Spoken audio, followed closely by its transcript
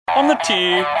On the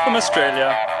tee from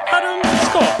Australia, Adam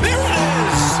Scott. There it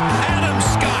is! Adam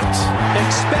Scott.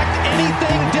 Expect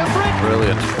anything different?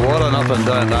 Brilliant. What an up and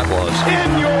down that was.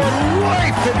 In your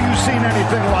life have you seen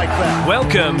anything like that?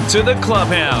 Welcome to the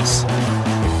Clubhouse.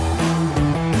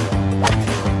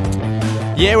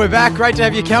 Yeah, we're back. Great to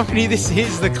have your company. This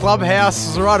is the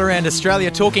Clubhouse right around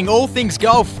Australia, talking all things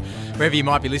golf. Wherever you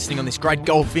might be listening on this great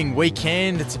golfing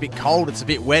weekend. It's a bit cold, it's a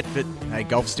bit wet, but hey,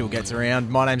 golf still gets around.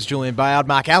 My name's Julian Bayard.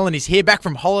 Mark Allen is here, back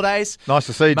from holidays. Nice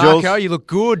to see you, Jules. Marco, you look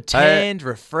good, tanned,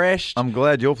 refreshed. I'm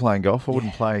glad you're playing golf. I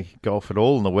wouldn't play golf at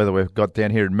all in the weather we've got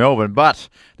down here in Melbourne, but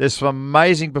there's some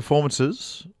amazing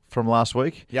performances from last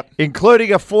week,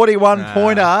 including a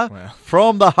 41-pointer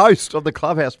from the host of the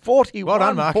Clubhouse. 41 well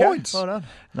done, Marco. points. Well done.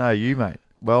 No, you, mate.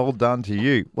 Well done to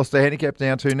you. What's the handicap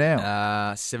down to now?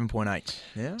 7.8.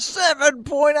 Yeah.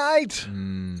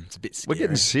 7.8. It's a bit scary. We're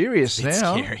getting serious It's a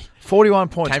now. bit scary. 41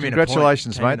 points. Came in a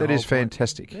Congratulations, point. Came mate. in That a is whole point.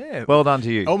 fantastic. Yeah. Well done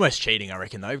to you. Almost cheating, I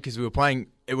reckon, though, because we were playing.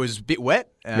 It was a bit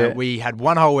wet. Yeah. We had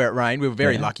one hole where it rained. We were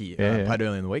very lucky. Yeah. Played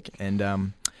early in the week,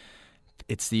 and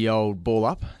it's the old ball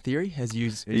up theory, as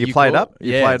you played call up? it.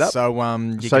 You played up? So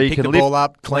you So can you pick can the lift, ball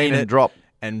up, clean it, and drop.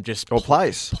 and just Or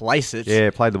place. it. Yeah,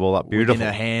 played the ball up. Beautiful. Within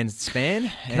a hand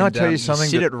span. Can I tell you something?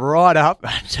 Sit it right up.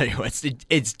 I tell you what,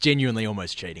 it's genuinely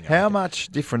almost cheating. I How reckon. much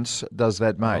difference does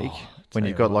that make when tell you've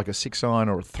you got what. like a 6-iron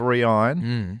or a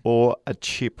 3-iron or a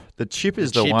chip? The chip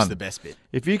is the Chip's one. the best bit.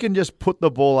 If you can just put the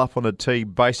ball up on a tee,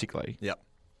 basically,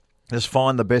 just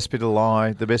find the best bit of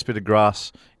lie, the best bit of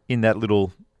grass in that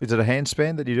little. Is it a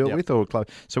handspan that you do it with, or a club?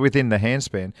 So within the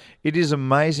handspan, it is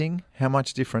amazing how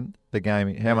much different the game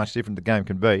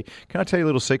can be. Can I tell you a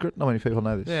little secret? Not many people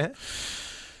know this.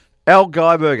 Yeah. Al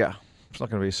Geiberger. It's not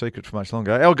going to be a secret for much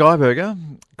longer. Al Geiberger,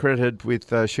 credited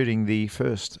with shooting the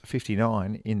first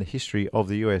 59 in the history of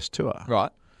the US Tour.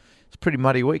 Right. It's a pretty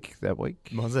muddy week that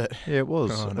week. Was it? Yeah, it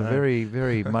was. Oh, no. A very,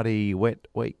 very muddy, wet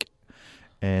week.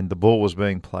 And the ball was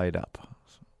being played up.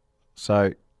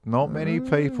 So not many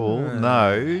people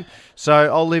know. So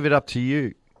I'll leave it up to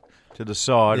you to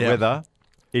decide whether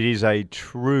it is a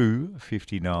true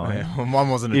 59. Yeah, well, mine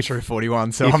wasn't a true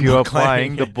 41, so if I'm you are not playing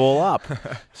claiming the it. ball up.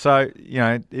 So,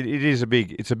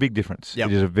 it's a big difference.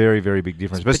 Yep. It is a very, very big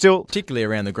difference. But still, Particularly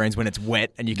around the greens when it's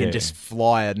wet and you can just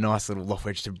fly a nice little loft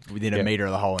wedge to within a metre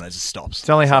of the hole and it just stops. it's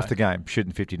only half the game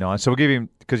shooting 59. So we'll give him,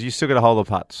 because you still got to hold the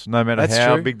putts. No matter That's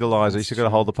how true. big the lies are, you still got to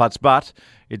hold the putts. But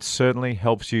it certainly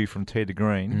helps you from tee to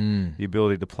green, the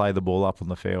ability to play the ball up on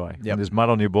the fairway. Yep. And there's mud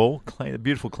on your ball, a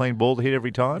beautiful clean ball to hit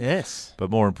every time. Yes. But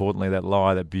more importantly,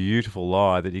 that beautiful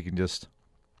lie that you can just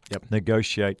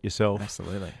negotiate yourself.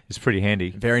 Absolutely. It's pretty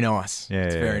handy. Very nice. Yeah,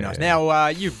 It's very nice. yeah. Now,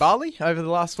 you Bali over the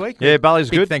last week. Yeah, Bali's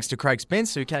Big good. thanks to Craig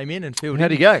Spence who came in and filled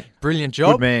How'd in. he go? Brilliant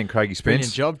job. Good man, Craigie Brilliant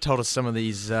Spence. job. Told us some of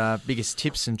these biggest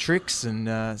tips and tricks and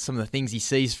some of the things he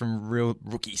sees from real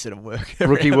rookie sort of work.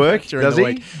 Rookie work, during does the he?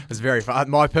 week. It was very fun.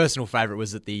 My personal favourite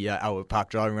was at the Albert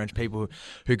Park driving range. People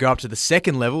who go up to the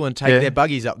second level and take their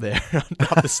buggies up there,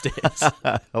 up the stairs.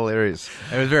 Hilarious.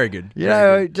 It was very good. You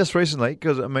Very know, good. just recently,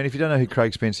 because, I mean, if you don't know who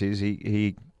Craig Spence is,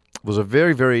 he was a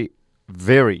very, very,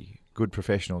 very good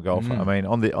professional golfer. I mean,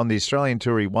 on the Australian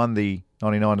Tour, he won the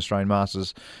 99 Australian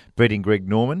Masters, beating Greg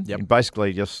Norman. Yep. And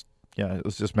basically just, it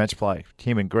was just match play.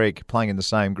 Him and Greg playing in the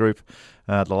same group,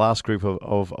 the last group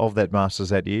of that Masters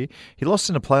that year. He lost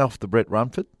in a playoff to Brett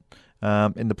Rumford.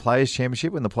 In the Players'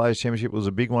 Championship, when the Players' Championship was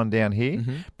a big one down here.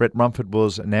 Brett Mumford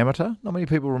was an amateur. Not many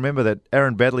people remember that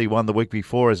Aaron Baddeley won the week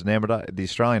before as an amateur at the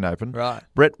Australian Open. Right.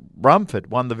 Brett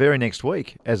Rumford won the very next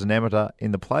week as an amateur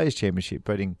in the Players' Championship,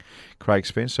 beating Craig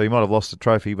Spence. So he might have lost the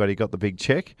trophy, but he got the big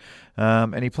check.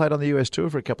 And he played on the US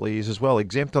Tour for a couple of years as well,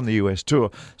 exempt on the US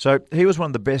Tour. So he was one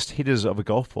of the best hitters of a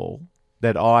golf ball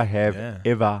that I have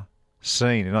ever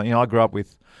seen. And I grew up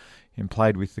with and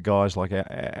played with the guys like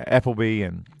Appleby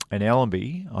and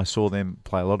Allenby. I saw them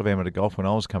play a lot of amateur golf when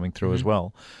I was coming through as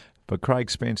well. But Craig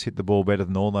Spence hit the ball better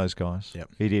than all those guys. Yep.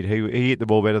 He did. He hit the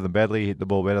ball better than Badley. He hit the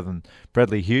ball better than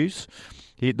Bradley Hughes.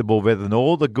 He hit the ball better than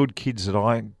all the good kids that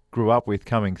I grew up with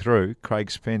coming through. Craig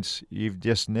Spence, you've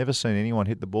just never seen anyone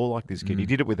hit the ball like this kid. He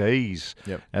did it with ease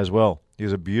as well. He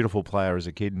was a beautiful player as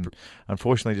a kid and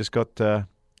unfortunately just got the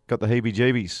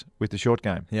heebie-jeebies with the short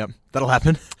game. Yep. That'll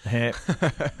happen. Yeah,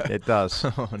 it does.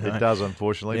 Oh, no. It does,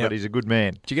 unfortunately, Yep. but he's a good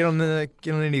man. Did you get on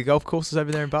any of the golf courses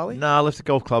over there in Bali? No, I left the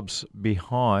golf clubs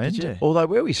behind. Did you? Although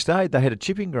where we stayed, they had a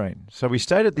chipping green. So we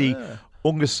stayed at the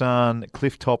Ungasan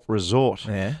Clifftop Resort.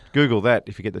 Yeah. Google that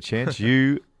if you get the chance.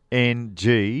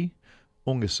 U-N-G,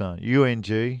 Ungasan.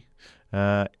 U-N-G,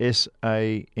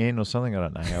 S-A-N or something. I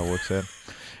don't know how it works out.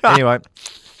 Anyway,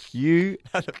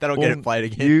 That'll get it played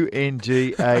again.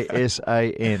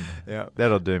 U-N-G-A-S-A-N. Yeah.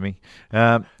 That'll do me.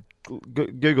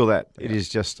 Google that. It is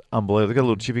just unbelievable. They've got a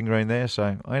little chipping green there,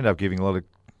 so I end up giving a lot of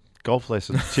golf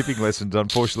lessons, chipping lessons,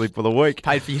 unfortunately, for the week.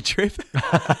 Paid for your trip?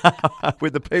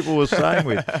 With the people we're staying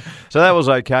with. So that was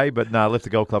okay, but no, I left the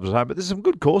golf clubs at home. But there's some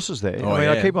good courses there.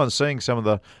 I keep on seeing some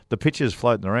of the pictures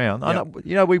floating around. Yep. I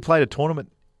know, we played a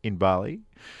tournament in Bali.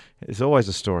 It's always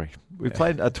a story. We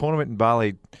played a tournament in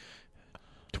Bali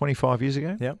 25 years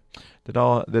ago. Yep.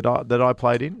 That I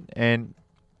played in, and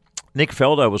Nick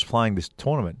Faldo was playing this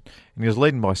tournament, and he was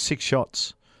leading by 6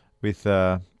 shots with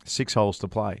 6 holes to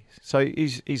play. So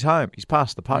he's home. He's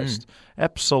past the post.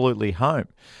 Absolutely home.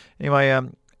 Anyway,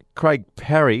 Craig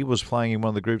Parry was playing in one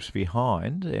of the groups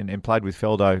behind and played with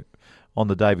Faldo on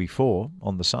the day before,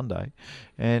 on the Sunday.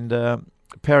 And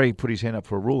Parry put his hand up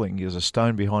for a ruling. There was a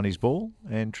stone behind his ball,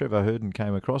 and Trevor Herden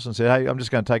came across and said, "Hey, I'm just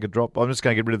going to take a drop. I'm just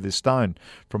going to get rid of this stone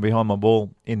from behind my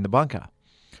ball in the bunker."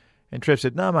 And Trev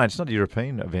said, "No, mate, it's not a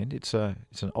European event. It's an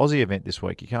Aussie event this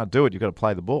week. You can't do it. You've got to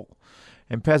play the ball."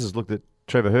 And Paz has looked at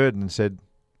Trevor Herden and said,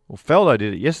 "Well, Faldo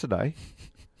did it yesterday."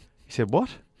 He said, "What?"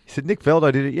 He said, "Nick Faldo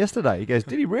did it yesterday." He goes,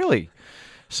 "Did he really?"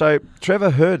 So Trevor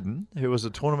Herden, who was the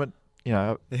tournament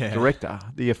director,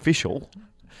 the official,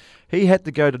 he had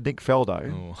to go to Nick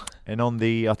Faldo, and on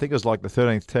I think it was like the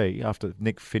 13th tee after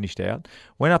Nick finished out,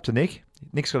 went up to Nick.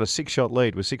 Nick's got a 6-shot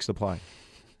lead with 6 to play.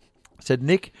 Said,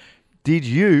 "Nick, did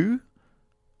you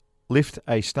lift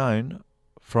a stone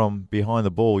from behind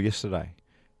the ball yesterday?"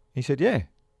 He said, "Yeah,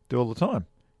 do all the time."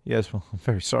 He goes, "Well, I'm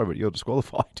very sorry, but you're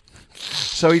disqualified."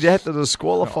 So he'd have to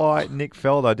disqualify Nick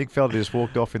Faldo. Nick Faldo just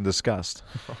walked off in disgust.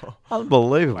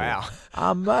 Unbelievable. Wow.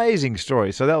 Amazing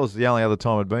story. So that was the only other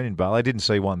time I'd been in Bali. I didn't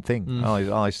see one thing. I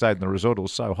only stayed in the resort. It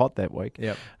was so hot that week.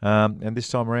 Yep. And this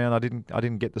time around, I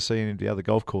didn't get to see any of the other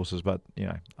golf courses, but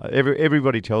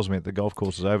everybody tells me that the golf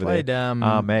courses over there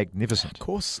are magnificent.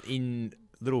 Course in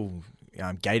little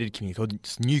gated community called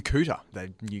New Kuta.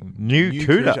 New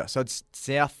Kuta. So it's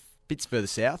bits further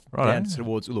south, right, down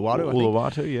towards Uluwatu. I think.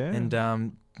 Uluwatu, yeah.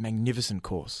 And magnificent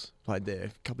course. Played there a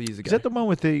couple of years ago. Is that the one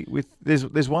with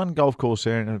there's one golf course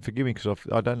there, and forgive me because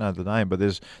I don't know the name, but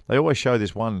they always show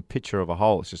this one picture of a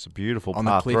hole. It's just a beautiful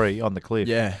par 3 on the cliff.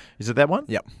 Yeah. Is it that one?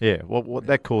 Yep. Yeah. Well,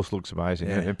 that course looks amazing,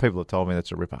 and people have told me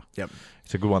that's a ripper. Yep.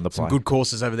 It's a good one to play. Some good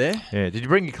courses over there. Yeah. Did you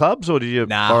bring your clubs or did you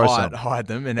borrow some? Hired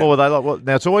them. And what were they like?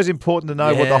 Now, it's always important to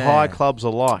know what the high clubs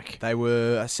are like. They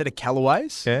were a set of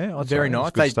Callaways. Yeah. Very nice.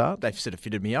 Good start. They sort of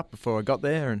fitted me up before I got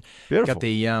there. And beautiful. Got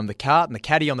the cart and the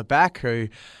caddy on the back who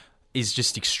is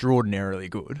just extraordinarily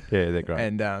good. Yeah, they're great.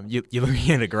 And you're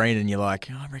looking at a green and you're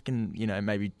like, I reckon,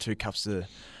 maybe 2 cups to...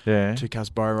 Yeah. 2 cups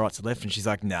borrow right to left, and she's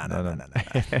like, no.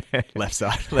 Left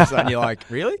side. And you're like,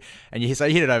 really? And you hit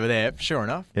it over there, sure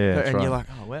enough. Yeah, that's and right. you're like,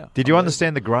 oh, wow. Did you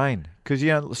understand the grain? Because,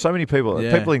 so many people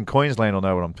in Queensland will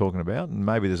know what I'm talking about, and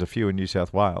maybe there's a few in New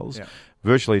South Wales. Yeah.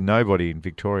 Virtually nobody in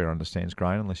Victoria understands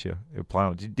grain unless you're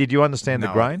playing it. Did you understand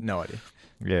the grain? No idea.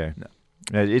 Yeah. No.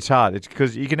 It's hard. It's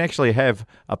because you can actually have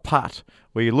a putt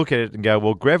where you look at it and go,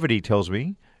 well, gravity tells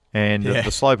me, and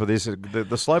the slope of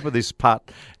this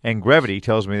putt and gravity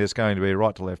tells me there's going to be a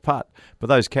right to left putt. But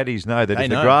those caddies know that if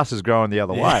the grass is growing the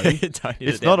other way,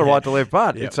 it's not a right to left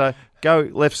putt. Yep. It's a go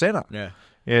left centre. Yeah.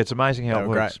 Yeah, it's amazing how it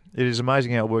works. Great. It is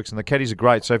amazing how it works, and the caddies are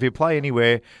great. So if you play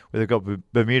anywhere where they've got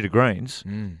Bermuda greens,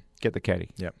 get the caddy.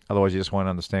 Yep. Otherwise, you just won't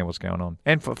understand what's going on.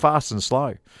 And for fast and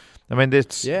slow. I mean,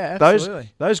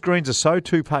 absolutely. Those greens are so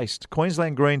two-paced.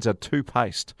 Queensland greens are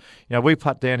two-paced. We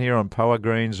putt down here on Poa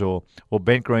greens or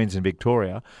bent greens in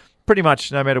Victoria. Pretty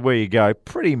much, no matter where you go,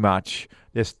 pretty much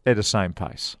they're the same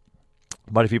pace.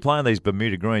 But if you play on these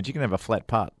Bermuda greens, you can have a flat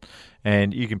putt,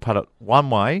 and you can putt it one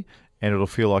way, and it'll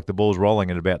feel like the ball's rolling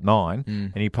at about 9.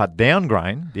 And you putt down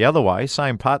grain the other way,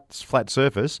 same putt, flat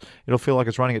surface, it'll feel like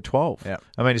it's running at 12. Yeah.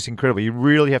 I mean, it's incredible. You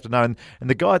really have to know. And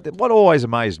the guy, what always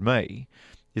amazed me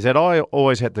is that I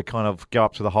always had to kind of go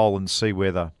up to the hole and see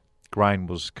where the grain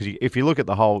was. Because if you look at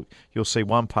the hole, you'll see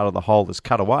one part of the hole that's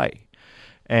cut away.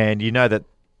 And you know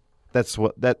that's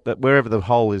that wherever the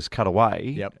hole is cut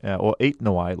away or eaten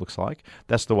away, it looks like,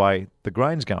 that's the way the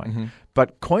grain's going. Mm-hmm.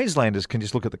 But Queenslanders can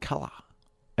just look at the colour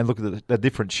and look at the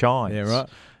different shines. Yeah, right.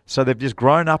 So they've just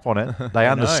grown up on it. They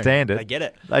understand it. They get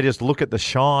it. They just look at the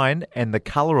shine and the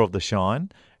colour of the shine,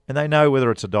 and they know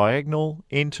whether it's a diagonal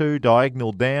into,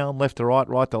 diagonal down, left to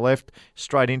right to left,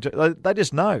 straight into. They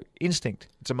just know. Instinct.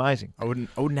 It's amazing. I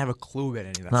wouldn't have a clue about any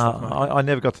of that stuff. No, I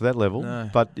never got to that level. No.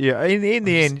 But yeah, in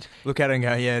the end, look at it and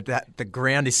go, the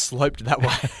ground is sloped that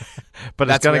way. but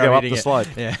That's it's going to where go I'm up the hitting it. slope.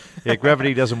 Yeah. Yeah,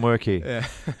 gravity doesn't work here.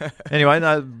 Yeah. Anyway,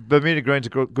 no, Bermuda Green's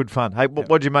good fun. Hey,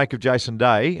 what do you make of Jason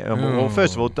Day? Well,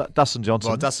 first of all, Dustin Johnson.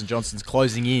 Well, Dustin Johnson's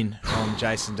closing in on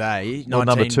Jason Day. Well,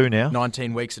 number 2 now.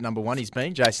 19 weeks at number 1 he's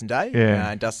been, Jason Day.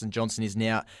 Yeah. And Dustin Johnson is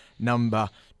now number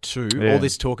 2. Yeah. All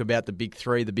this talk about the big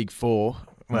 3, the big 4.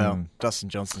 Well, Dustin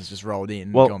Johnson's just rolled in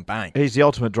and gone bang. He's the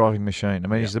ultimate driving machine. I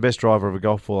mean, he's the best driver of a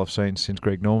golf ball I've seen since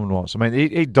Greg Norman was. I mean,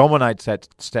 he dominates that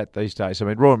stat these days. I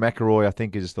mean, Rory McIlroy, I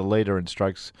think, is the leader in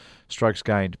strokes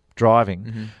gained driving.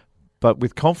 Mm-hmm. But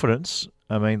with confidence,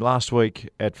 I mean, last week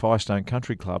at Firestone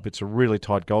Country Club, it's a really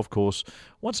tight golf course.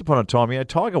 Once upon a time,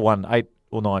 Tiger won 8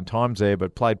 or 9 times there,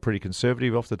 but played pretty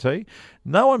conservative off the tee.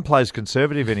 No one plays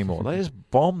conservative anymore. They just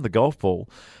bomb the golf ball.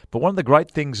 But one of the great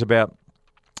things about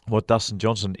what Dustin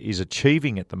Johnson is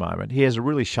achieving at the moment, he has a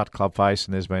really shut club face,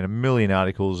 and there's been a million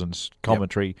articles and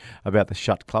commentary about the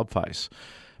shut club face.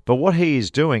 But what he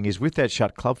is doing is, with that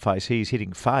shut club face, he's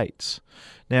hitting fades.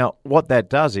 Now, what that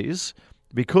does is,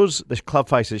 because the club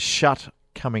face is shut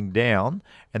coming down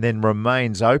and then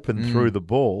remains open through the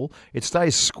ball, it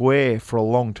stays square for a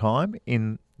long time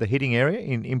in the hitting area,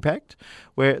 in impact,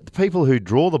 where the people who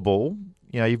draw the ball,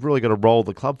 you've really got to roll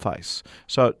the club face.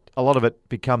 So a lot of it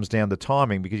becomes down to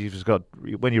timing, because you've just got,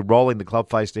 when you're rolling the club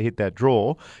face to hit that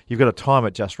draw, you've got to time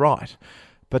it just right.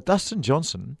 But Dustin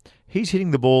Johnson, he's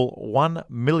hitting the ball 1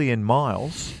 million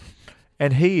miles,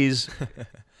 and he is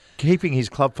keeping his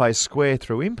club face square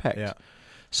through impact. Yeah.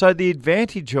 So the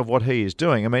advantage of what he is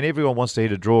doing, I mean, everyone wants to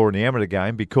hit a draw in the amateur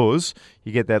game because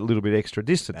you get that little bit extra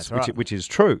distance, That's right. which is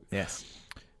true. Yes.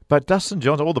 But Dustin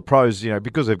Johnson, all the pros,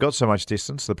 because they've got so much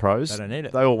distance, the pros, They don't need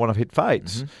it. They all want to hit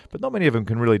fades. Mm-hmm. But not many of them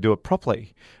can really do it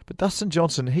properly. But Dustin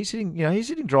Johnson, he's hitting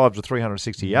drives of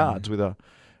 360 yards with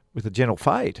a gentle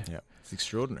fade. Yeah. It's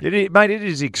extraordinary. It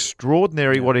is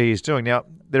extraordinary what he is doing. Now,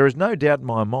 there is no doubt in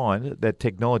my mind that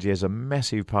technology has a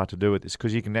massive part to do with this,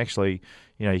 because you can actually,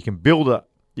 you can build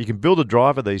a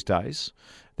driver these days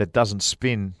that doesn't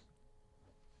spin,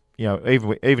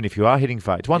 even if you are hitting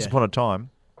fades. Once upon a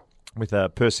time, with a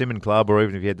persimmon club, or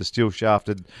even if you had the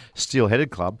steel-shafted, steel-headed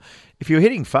club, if you were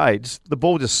hitting fades, the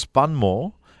ball just spun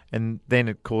more, and then,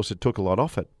 of course, it took a lot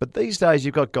off it. But these days,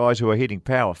 you've got guys who are hitting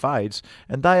power fades,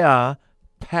 and they are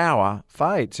power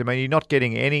fades. I mean, you're not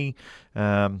getting any,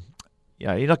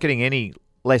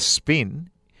 less spin,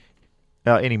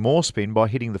 any more spin by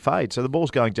hitting the fade. So the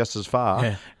ball's going just as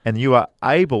far, and you are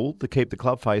able to keep the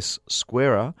club face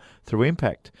squarer through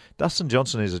impact. Dustin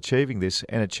Johnson is achieving this,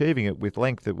 and achieving it with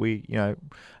length that we,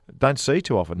 don't see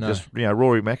too often. No. Just,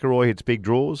 Rory McIlroy hits big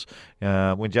draws.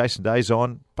 When Jason Day's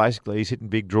on, basically he's hitting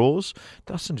big draws.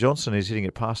 Dustin Johnson is hitting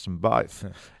it past them both,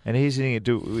 and he's hitting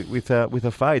it with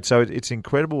a fade. So it's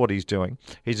incredible what he's doing.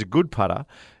 He's a good putter.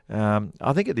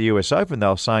 I think at the US Open they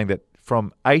were saying that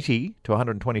from 80 to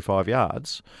 125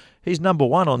 yards, he's number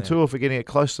 1 on tour for getting it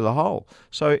close to the hole.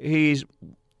 So he's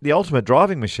the ultimate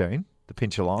driving machine, the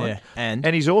pincher line, and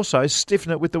he's also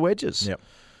stiffing it with the wedges. Yep.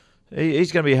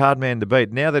 He's going to be a hard man to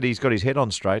beat now that he's got his head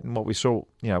on straight, and what we saw,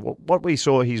 what we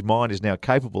saw his mind is now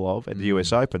capable of at the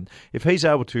US Open. If he's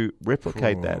able to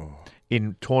replicate that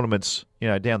in tournaments,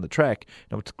 down the track,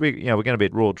 we're going to be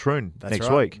at Royal Troon next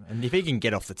week. And if he can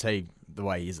get off the tee the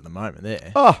way he is at the moment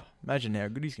there, imagine how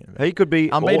good he's going to be. He could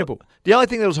be unbeatable. The only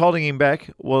thing that was holding him back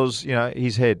was,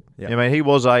 his head. Yep. I mean, he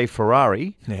was a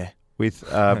Ferrari with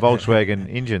a Volkswagen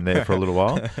engine there for a little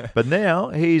while, but now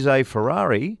he's a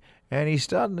Ferrari, and he's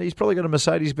probably got a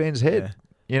Mercedes-Benz head.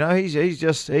 Yeah.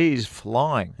 He's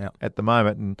flying at the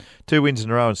moment, and 2 wins in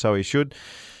a row, and so he should.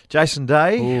 Jason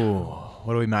Day. Ooh,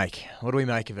 what do we make? What do we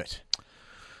make of it?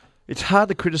 It's hard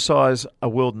to criticise a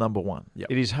world number 1. Yep.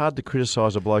 It is hard to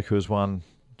criticise a bloke who has won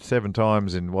 7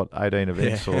 times in 18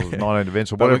 events or 19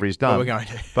 events or whatever he's done. But we're going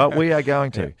to. But we are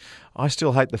going to. I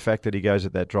still hate the fact that he goes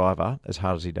at that driver as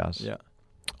hard as he does. Yeah.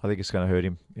 I think it's going to hurt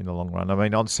him in the long run. I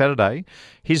mean, on Saturday,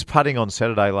 his putting on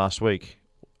Saturday last week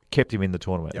kept him in the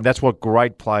tournament. Yep. And that's what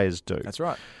great players do. That's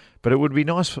right. But it would be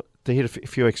nice to hit a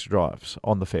few extra drives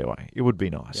on the fairway. It would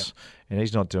be nice. Yep. And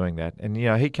he's not doing that. And,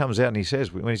 he comes out and he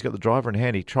says, when he's got the driver in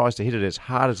hand, he tries to hit it as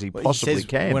hard as he possibly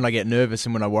can. When I get nervous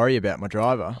and when I worry about my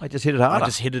driver, I just hit it harder. I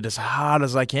just hit it as hard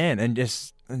as I can. And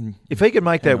if he can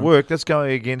make that work, that's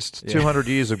going against 200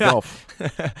 years of golf.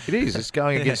 It is. It's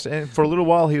going against. And for a little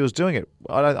while, he was doing it.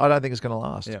 I don't think it's going to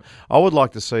last. Yep. I would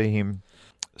like to see him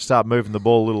start moving the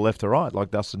ball a little left to right, like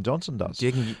Dustin Johnson does. Do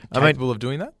you think he's capable of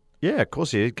doing that? Yeah, of course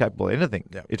he is capable of anything.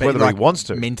 Yeah. It's whether he wants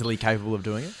to. Mentally capable of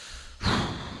doing it?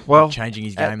 Well, changing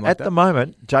his game at the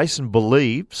moment, Jason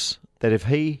believes that if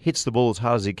he hits the ball as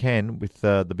hard as he can with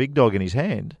the big dog in his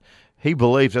hand, he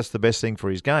believes that's the best thing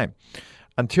for his game.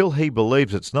 Until he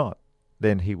believes it's not,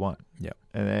 then he won't. Yeah.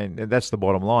 And that's the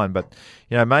bottom line. But,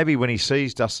 maybe when he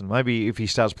sees Dustin, maybe if he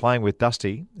starts playing with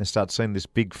Dusty and starts seeing this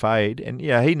big fade, and,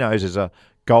 he knows as a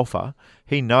golfer,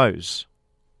 he knows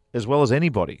as well as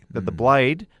anybody that the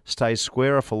blade stays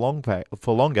squarer for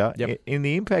longer in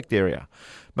the impact area.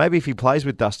 Maybe if he plays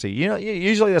with Dusty,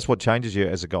 usually that's what changes you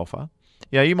as a golfer.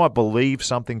 You might believe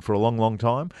something for a long, long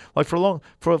time. Like for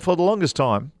the longest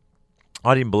time,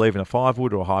 I didn't believe in a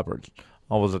 5-wood or a hybrid.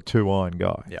 I was a 2-iron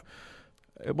guy. Yeah.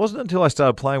 It wasn't until I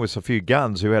started playing with a few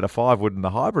guns who had a 5-wood and a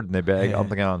hybrid in their bag, I'm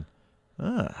going,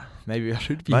 maybe I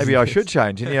should be. Maybe I should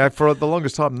change. And, for the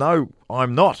longest time, no,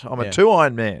 I'm not. I'm a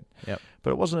 2-iron man. Yep. But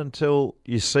it wasn't until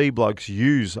you see blokes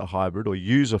use a hybrid or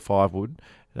use a 5-wood,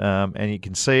 and you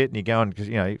can see it, and you go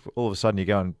and, all of a sudden you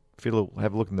go and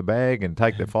have a look in the bag and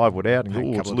take the 5-wood out and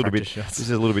go, it's a little bit. This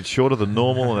is a little bit shorter than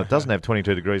normal, and it doesn't have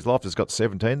 22 degrees loft. It's got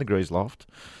 17 degrees loft.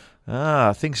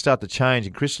 Things start to change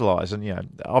and crystallise, and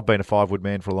I've been a 5-wood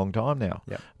man for a long time now.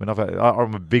 Yep. I mean,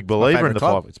 I'm a big believer in the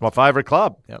 5. It's my favourite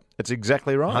club. Yep. It's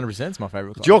exactly right. 100%. It's my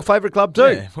favourite club. It's your favourite club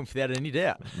too. Yeah, without any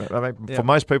doubt. I mean, for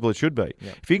most people, it should be.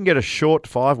 Yep. If you can get a short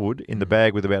 5-wood in the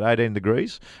bag with about 18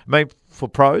 degrees, I mean, for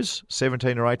pros,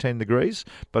 17 or 18 degrees,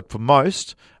 but for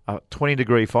most, a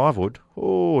 20-degree 5-wood.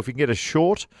 Oh, if you can get a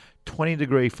short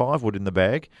 20-degree 5-wood in the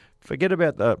bag, forget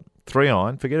about the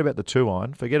 3-iron, forget about the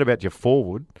 2-iron, forget about your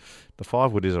 4-wood. The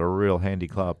 5-wood is a real handy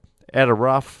club. Out of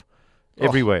rough,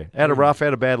 everywhere. Out of rough,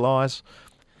 out of bad lies,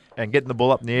 and getting the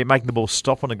ball up in the air, making the ball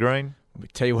stop on the green.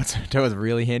 Tell you what's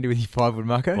really handy with your 5-wood,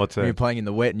 Marco. What's that? When you're playing in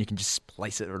the wet and you can just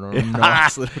place it on a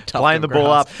nice little tuft Playing the of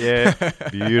ball grass. up, yeah,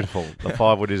 beautiful. The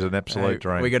 5-wood is an absolute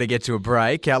dream. We're going to get to a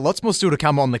break. Lots more still to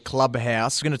come on the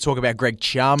Clubhouse. We're going to talk about Greg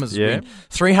Chalmers' win.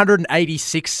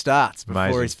 386 starts before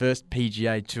Amazing. his first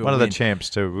PGA Tour One of win. the champs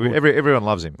too. Everyone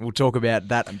loves him. We'll talk about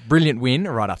that brilliant win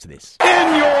right after this. In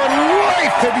your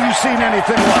life, have you seen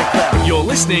anything like that? You're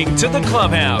listening to The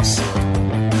Clubhouse.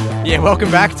 Yeah, welcome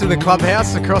back to the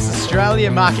Clubhouse across Australia.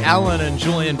 Mark Allen and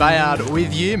Julian Bayard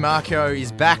with you. Marco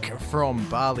is back from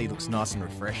Bali. Looks nice and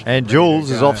refreshed. And Jules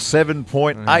is off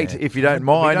 7.8, if you don't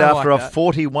mind, don't after like a that.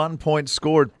 41-point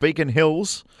score at Beacon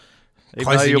Hills. Even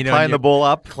though Closing you're in on playing your- the ball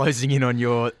up. Closing in on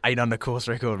your 8-under course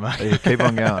record, Mark. Yeah, keep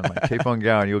on going, mate. Keep on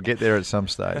going. You'll get there at some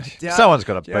stage. Yeah, Someone's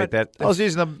got to yeah, beat that. I was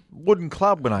using a wooden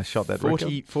club when I shot that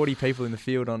record. 40 people in the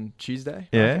field on Tuesday.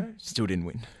 Yeah. Marco. Still didn't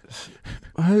win.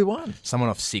 Who won? Someone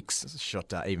off 6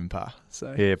 shot even par.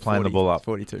 So Yeah, playing the ball up.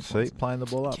 42 See, points. playing the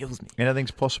ball up. Kills me.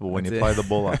 Anything's possible when That's you it. play the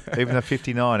ball up. Even a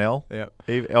 59, L. Yep.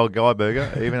 L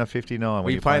Guyberger, even a 59. Were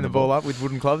you playing the ball up with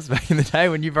wooden clubs back in the day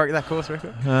when you broke that course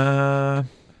record?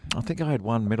 I think I had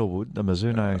one metalwood, the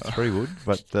Mizuno 3-wood,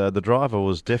 but the driver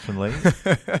was definitely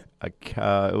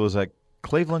it was a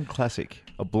Cleveland Classic,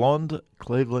 a blonde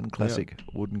Cleveland Classic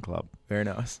wooden club. Very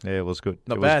nice. Yeah, it was good.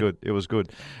 Not it bad. was good. It was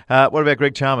good. What about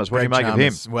Greg Chalmers? What do you make of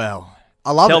him? Well,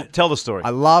 I love it. Tell the story.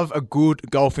 I love a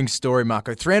good golfing story,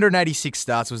 Marco. 386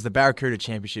 starts was the Barracuda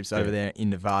Championships over there in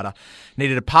Nevada.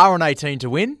 Needed a par on 18 to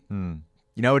win.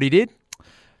 You know what he did?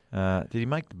 Did he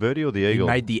make the birdie or the eagle?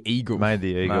 He made the eagle.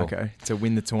 Marco. To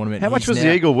win the tournament. How much He's was now-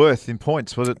 the eagle worth in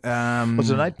points? Was it an Um,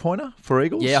 8-pointer for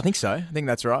eagles? Yeah, I think so. I think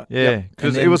that's right. Yeah, Yep. because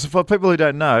And it then- was, for people who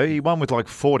don't know, he won with like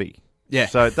 40. Yeah.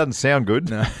 So it doesn't sound good.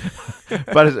 No.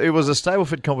 But it was a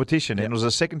Stableford competition, and it was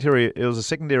a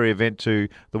secondary event to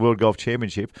the World Golf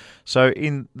Championship. So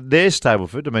in their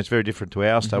Stableford, I mean, it's very different to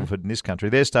our Stableford in this country.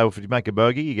 Their Stableford, you make a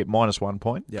bogey, you get -1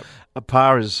 point. Yep. A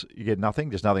par is you get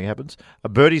nothing, just nothing happens. A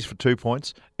birdie's for 2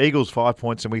 points, eagle's 5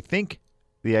 points, and we think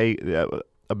a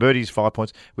birdie's 5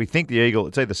 points. We think the eagle,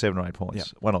 it's either 7 or 8 points, Yep.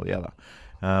 one or the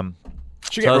other.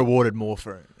 Should get rewarded more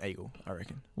for an eagle, I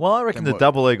reckon. Well, I reckon Then the what?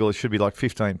 double eagle should be like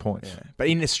 15 points. Yeah. But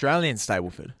in Australian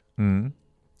Stableford,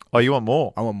 Oh, you want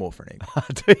more? I want more for an eagle.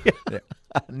 Do you? Yeah.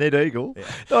 Ned Eagle.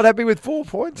 Not happy with 4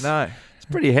 points? No. It's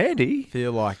pretty handy.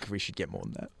 Feel like we should get more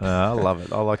than that. I love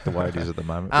it. I like the way it is at the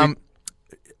moment.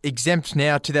 Exempt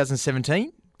now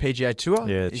 2017 PGA Tour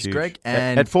Yeah, it's is huge. Greg.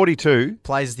 And At 42,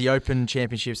 plays the Open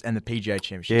Championships and the PGA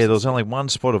Championships. yeah, there was only one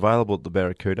spot available at the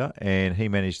Barracuda, and he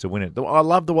managed to win it. I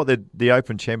love what the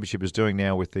Open Championship is doing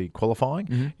now with the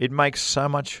qualifying. It makes so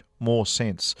much more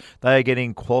sense. They are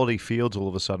getting quality fields all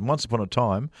of a sudden. Once upon a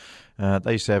time,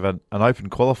 they used to have an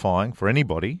open qualifying for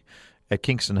anybody at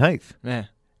Kingston Heath. Yeah.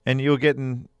 And you were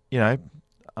getting,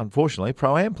 unfortunately,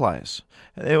 Pro-Am players.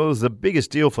 It was the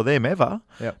biggest deal for them ever,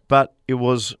 Yep. but it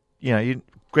was,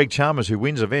 Greg Chalmers, who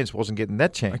wins events, wasn't getting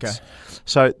that chance. Okay.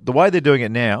 So the way they're doing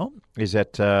it now is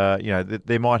that,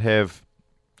 they might have,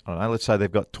 I don't know, let's say they've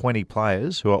got 20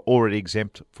 players who are already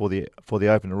exempt for the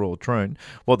Open at Royal Troon.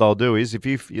 What they'll do is, if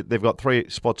they've got 3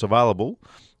 spots available,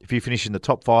 if you finish in the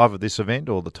top 5 of this event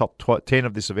or the top 10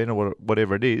 of this event or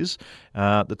whatever it is,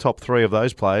 the top 3 of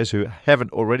those players who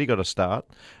haven't already got a start,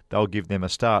 they'll give them a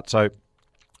start. So,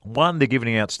 1, they're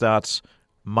giving out starts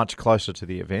much closer to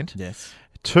the event. Yes.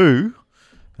 2,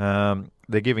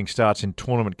 they're giving starts in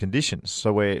tournament conditions,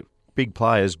 so where big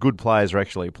players, good players are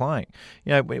actually playing.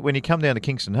 You know, when you come down to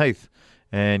Kingston Heath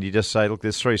and you just say, look,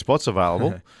 there's 3 spots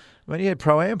available, I mean, you had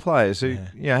Pro-Am players who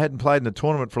hadn't played in the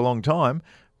tournament for a long time,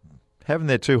 having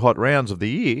their 2 hot rounds of the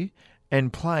year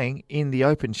and playing in the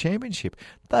Open Championship.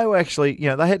 They were actually,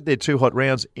 they had their 2 hot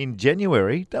rounds in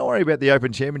January. Don't worry about the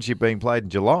Open Championship being played in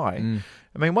July.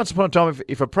 I mean, once upon a time,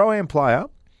 if a Pro-Am player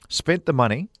spent the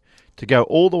money to go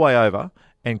all the way over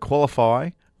and qualify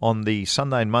on the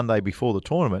Sunday and Monday before the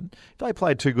tournament, if they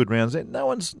played 2 good rounds, then no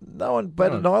one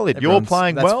batted an eyelid. You're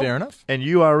playing well, fair enough. And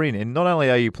you are in. And not only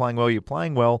are you playing well, you're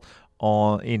playing well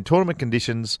in tournament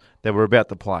conditions that we're about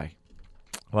to play.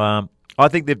 I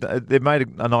think they've made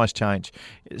a nice change.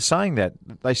 Saying that,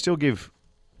 they still give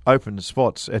open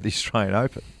spots at the Australian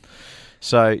Open.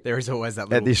 So there is always that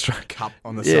little cup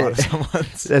on the side of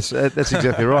someone's. That's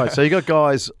exactly right. So you got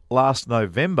guys last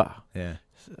November. Yeah.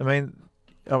 I mean,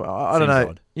 I don't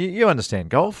know. You understand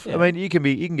golf. Yeah. I mean, you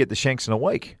can get the shanks in a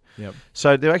week. Yep.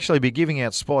 So they'll actually be giving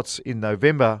out spots in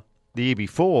November the year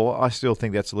before. I still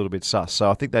think that's a little bit sus. So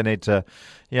I think they need to,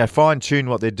 fine-tune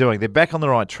what they're doing. They're back on the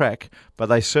right track, but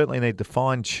they certainly need to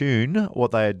fine-tune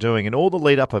what they are doing. And all the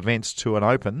lead-up events to an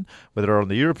Open, whether they're on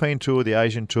the European Tour, the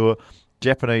Asian Tour,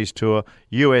 Japanese Tour,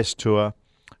 US Tour,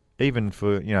 even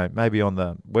for, maybe on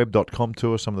the web.com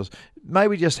tour, some of those,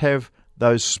 maybe just have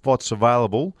those spots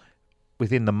available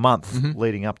within the month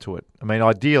leading up to it. I mean,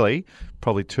 ideally,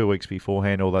 probably 2 weeks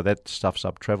beforehand, although that stuffs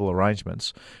up travel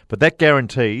arrangements. But that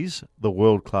guarantees the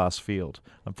world-class field.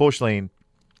 Unfortunately,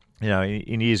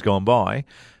 in years gone by,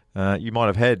 you might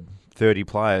have had 30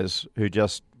 players who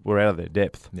just were out of their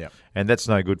depth. Yeah. And that's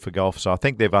no good for golf. So I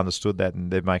think they've understood that and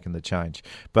they're making the change.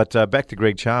 But back to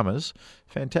Greg Chalmers,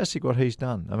 fantastic what he's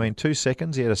done. I mean, 2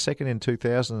 seconds. He had a second in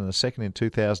 2000 and a second in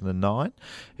 2009.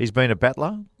 He's been a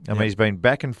battler. I mean, he's been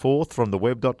back and forth from the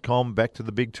web.com, back to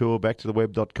the big tour, back to the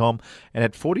web.com. And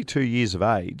at 42 years of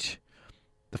age,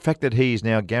 the fact that he is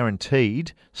now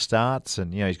guaranteed starts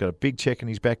and, he's got a big check in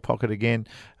his back pocket again.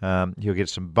 He'll get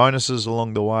some bonuses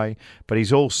along the way, but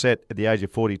he's all set at the age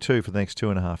of 42 for the next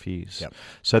 2.5 years. Yep.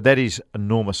 So that is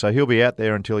enormous. So he'll be out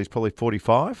there until he's probably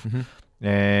 45.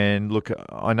 And look,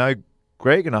 I know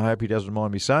Greg, and I hope he doesn't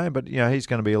mind me saying, but, he's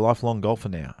going to be a lifelong golfer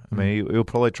now. I mean, he'll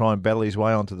probably try and battle his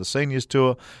way onto the seniors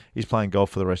tour. He's playing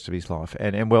golf for the rest of his life.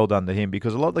 And well done to him,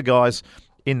 because a lot of the guys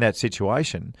in that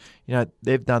situation,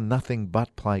 they've done nothing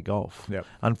but play golf. Yep.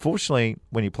 Unfortunately,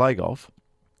 when you play golf,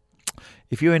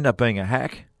 if you end up being a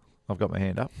hack, I've got my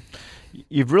hand up,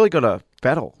 you've really got to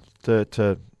battle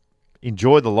to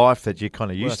enjoy the life that you're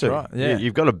kind of used to. Right. Yeah.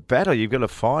 You've got to battle. You've got to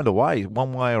find a way,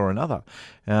 one way or another.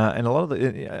 And a lot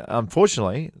of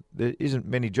unfortunately, there isn't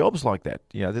many jobs like that.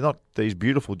 They're not these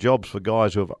beautiful jobs for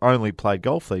guys who have only played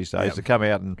golf these days to come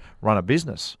out and run a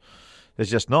business. There's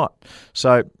just not.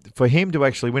 So for him to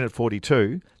actually win at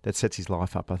 42, that sets his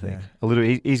life up, I think.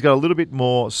 Yeah. He's got a little bit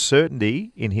more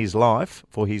certainty in his life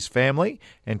for his family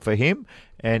and for him.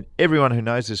 And everyone who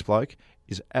knows this bloke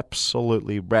is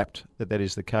absolutely rapt that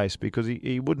is the case, because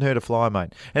he wouldn't hurt a fly,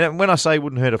 mate. And when I say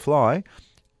wouldn't hurt a fly,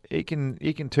 he can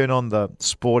turn on the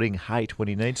sporting hate when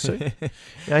he needs to.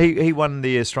 He won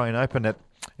the Australian Open at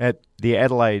the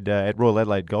at Royal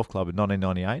Adelaide Golf Club in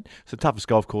 1998. It's the toughest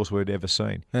golf course we'd ever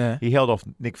seen. Yeah. He held off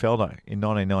Nick Faldo in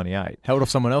 1998. Held off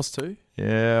someone else too?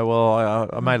 Yeah, well,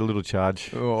 I made a little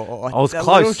charge. Oh, I was close.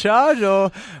 A little charge?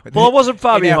 Or Well, I wasn't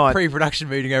far in our behind. pre-production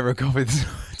meeting over a coffee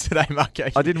today, Mark.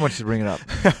 I didn't want you to bring it up.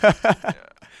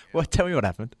 Well, tell me what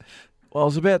happened. Well, I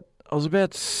was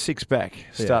about 6 back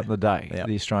starting the day at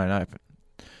the Australian Open.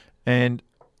 And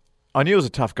I knew it was a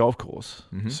tough golf course,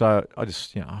 so I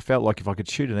just, I felt like if I could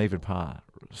shoot an even par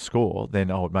score,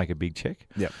 then I would make a big check.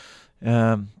 Yep.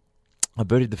 I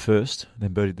birdied the first,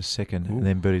 then birdied the second, and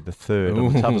then birdied the third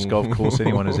on the toughest golf course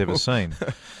anyone has ever seen.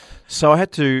 So I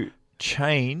had to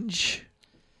change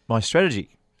my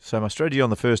strategy. So my strategy on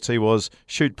the first tee was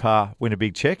shoot par, win a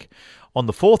big check. On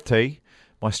the fourth tee,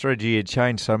 my strategy had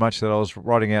changed so much that I was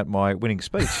writing out my winning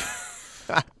speech.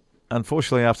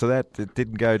 Unfortunately, after that, it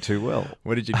didn't go too well.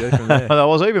 What did you do from there? I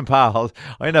was even par.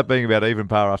 I ended up being about even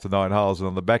par after 9 holes, and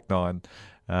on the back 9,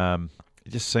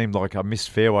 it just seemed like I missed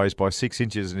fairways by 6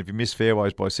 inches, and if you miss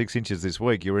fairways by 6 inches this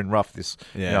week, you're in rough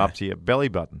up to your belly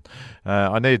button.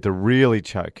 I needed to really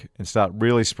choke and start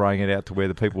really spraying it out to where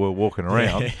the people were walking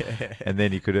around, and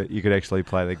then you could actually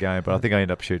play the game. But I think I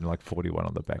ended up shooting like 41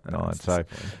 on the back nine, so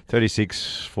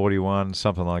 36, 41,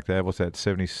 something like that. What's that?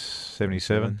 70,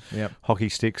 77. Yep. Hockey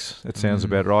sticks. That sounds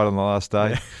about right on the last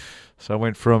day. So I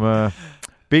went from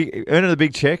earning a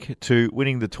big check to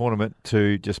winning the tournament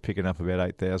to just picking up about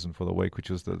 8,000 for the week, which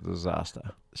was the disaster.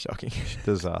 Shocking.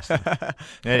 Disaster.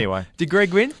 Anyway. Did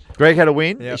Greg win? Greg had a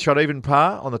win. Yep. He shot even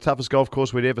par on the toughest golf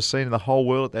course we'd ever seen in the whole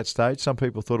world at that stage. Some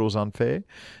people thought it was unfair.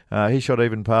 He shot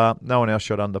even par. No one else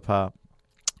shot under par.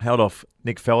 Held off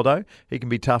Nick Faldo. He can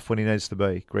be tough when he needs to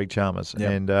be, Greg Chalmers. Yep.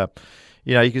 And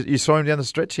you saw him down the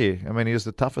stretch here. I mean, he was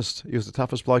the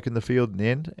toughest bloke in the field in the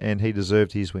end, and he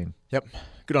deserved his win. Yep.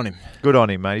 Good on him. Good on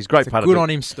him, mate. He's a great putter. Good on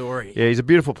him story. Yeah, he's a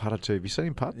beautiful putter too. Have you seen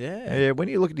him putt? Yeah. When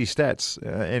you look at his stats,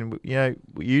 and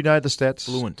you know the stats.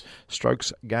 Fluent.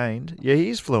 Strokes gained. Yeah, he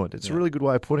is fluent. It's a really good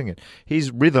way of putting it.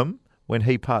 His rhythm when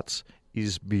he putts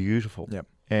is beautiful. Yep.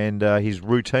 And his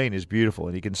routine is beautiful,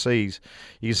 and you can see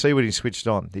when he's switched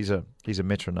on. He's a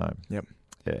metronome. Yep.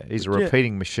 Yeah, he's a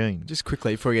repeating machine. Just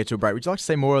quickly before we get to a break, would you like to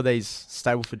see more of these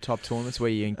Stableford top tournaments where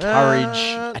you encourage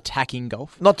attacking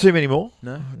golf? Not too many more.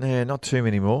 No. Yeah, not too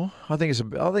many more. I think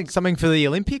Something for the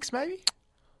Olympics, maybe.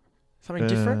 Something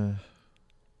different.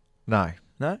 No.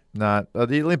 No.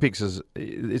 The Olympics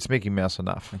it's Mickey Mouse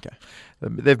enough. Okay.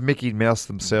 They've Mickey Mouse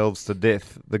themselves to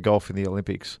death. The golf in the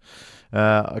Olympics.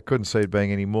 I couldn't see it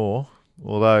being any more.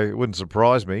 Although it wouldn't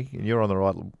surprise me, and you're on the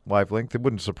right wavelength, it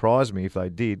wouldn't surprise me if they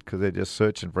did, because they're just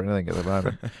searching for anything at the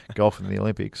moment, golf in the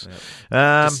Olympics.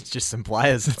 Yep. Just some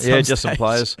players. Some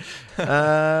players.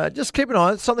 Just keep an eye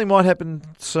on it. Something might happen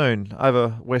soon over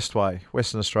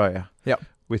Western Australia. Yep.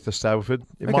 With the Stableford.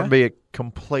 It might be a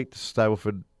complete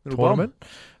Stableford tournament.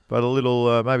 But a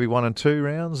little, maybe 1 and 2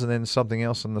 rounds, and then something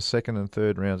else in the second and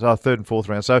third rounds. Third and fourth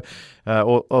round. So,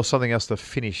 or something else to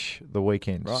finish the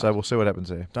weekend. Right. So we'll see what happens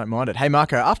there. Don't mind it. Hey,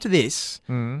 Marco, after this,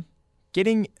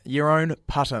 getting your own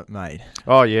putter made.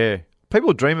 Oh, yeah.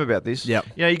 People dream about this. Yep.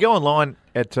 You go online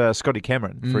at Scotty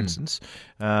Cameron, for instance,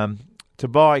 to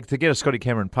get a Scotty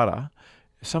Cameron putter.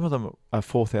 Some of them are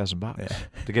 $4,000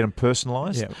 to get them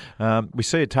personalised. Yep. We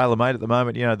see a tailor-made at the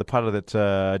moment. The putter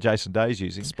that Jason Day's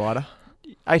using. Spider.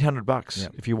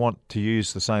 $800 if you want to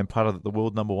use the same putter that the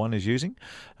world number one is using.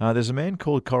 There's a man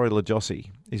called Corey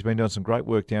LaJossie. He's been doing some great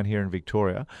work down here in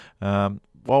Victoria. While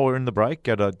we're in the break,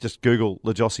 go to just Google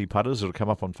LaJossie putters. It'll come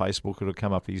up on Facebook. It'll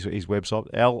come up his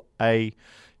website.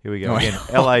 Here we go again.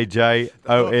 LAJOSI.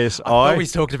 I thought we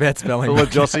talked about spelling.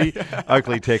 LaJossie.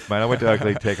 Oakley Tech, mate. I went to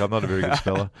Oakley Tech. I'm not a very good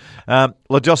speller.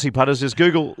 LaJossie putters. Just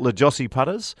Google LaJossie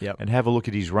putters and have a look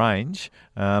at his range.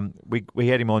 We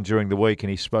had him on during the week, and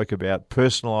he spoke about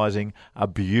personalising a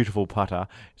beautiful putter.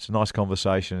 It's a nice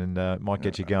conversation, and might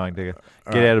get you going to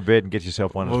get out of bed and get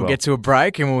yourself one as well. We'll get to a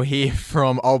break, and we'll hear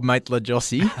from old mate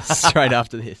LaJossie straight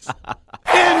after this.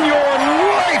 In your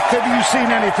life, have you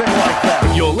seen anything like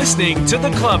that? You're listening to The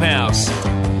Clubhouse.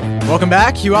 Welcome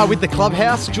back. You are with The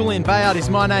Clubhouse. Julian Bayard is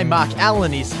my name. Mark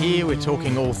Allen is here. We're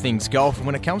talking all things golf. And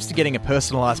when it comes to getting a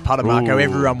personalised putter, Marco,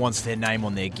 everyone wants their name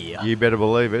on their gear. You better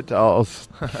believe it. I was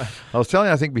telling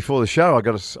you, I think before the show, I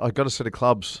got a set of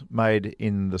clubs made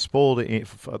in the Spalding.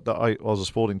 I was a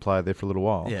Spalding player there for a little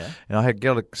while. Yeah. And I had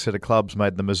got a set of clubs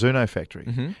made in the Mizuno factory.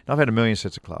 Mm-hmm. And I've had a million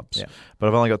sets of clubs. Yeah. But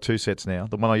I've only got 2 sets now.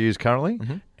 The one I use currently,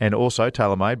 and also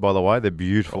tailor-made, by the way. They're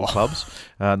beautiful clubs.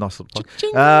 Nice little plug.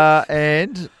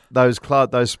 And those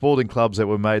Spalding clubs that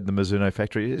were made in the Mizuno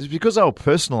factory is because they were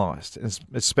personalised.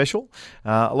 It's special.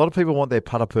 A lot of people want their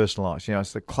putter personalised.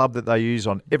 It's the club that they use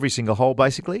on every single hole,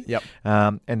 basically. Yep.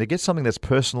 And to get something that's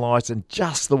personalised and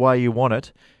just the way you want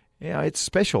it, it's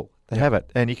special to have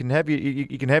it. And you can have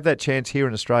that chance here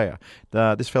in Australia.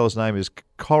 This fella's name is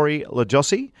Corey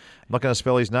LaJossie. I'm not going to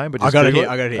spell his name, but just I got it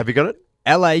Google here. Have you got it?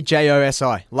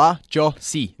 LAJOSI.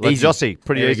 LaJossie. LaJossie.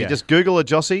 Pretty easy. Just Google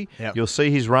LaJossie. Yep. You'll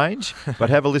see his range, but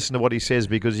have a listen to what he says,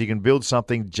 because you can build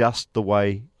something just the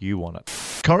way you want it.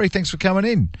 Corey, thanks for coming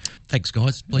in. Thanks,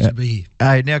 guys. Pleasure to be here.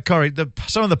 Hey, now, Corey,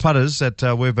 some of the putters that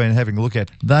we've been having a look at,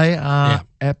 they are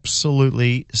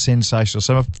absolutely sensational.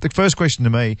 So the first question to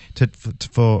me,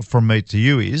 from me to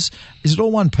you is it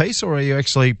all one piece, or are you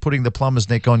actually putting the plumber's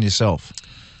neck on yourself?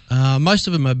 Most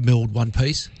of them are milled one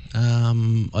piece.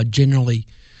 I generally,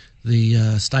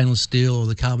 the stainless steel or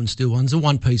the carbon steel ones are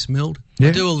one-piece milled. Yeah.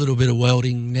 I do a little bit of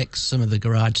welding necks, some of the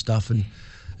garage stuff, and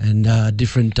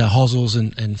different hosels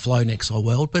and flow necks I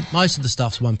weld, but most of the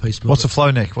stuff's one-piece milled. What's a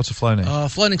flow neck?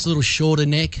 Flow neck's a little shorter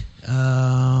neck.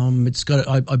 It's got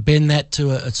I bend that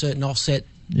to a certain offset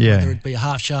whether it be a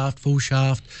half shaft, full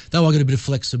shaft. Though I got a bit of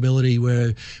flexibility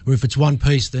where if it's one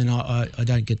piece, then I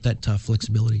don't get that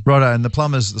flexibility. Righto, and the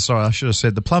plumber's, sorry, I should have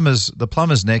said the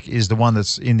plumber's neck is the one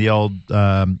that's in the old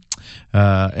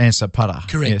answer putter.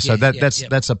 Correct. Yeah, so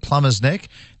that's a plumber's neck.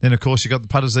 Then, of course, you've got the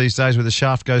putters these days where the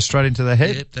shaft goes straight into the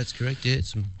head. Yep, that's correct, yeah.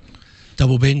 It's a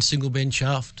double bend, single bend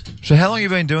shaft. So how long have you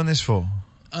been doing this for?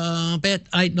 About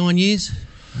 8-9 years.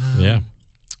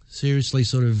 Seriously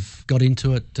sort of got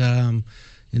into it in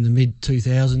the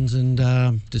mid-2000s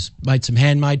and just made some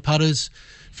handmade putters.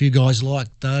 A few guys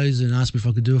liked those and asked me if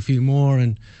I could do a few more,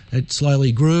 and it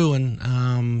slowly grew, and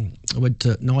I went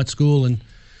to night school and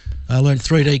I learned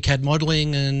 3D CAD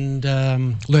modelling and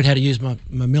learned how to use my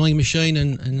milling machine,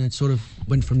 and it sort of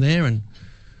went from there, and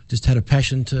just had a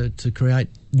passion to create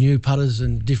new putters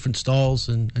and different styles,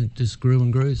 and it just grew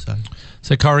and grew.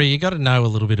 So Corey, you got to know a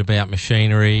little bit about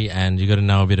machinery, and you got to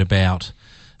know a bit about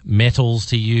metals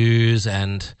to use,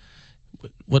 and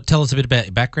tell us a bit about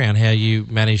your background, how you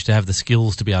managed to have the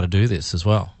skills to be able to do this as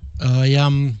well.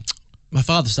 My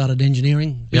father started an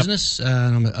engineering business,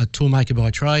 and I'm a toolmaker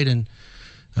by trade, and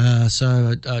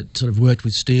so I sort of worked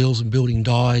with steels and building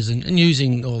dies and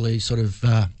using all these sort of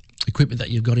equipment that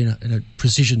you've got in a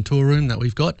precision tool room that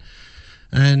we've got.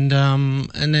 And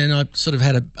then I sort of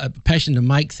had a passion to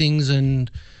make things,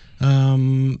 and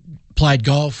played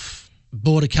golf,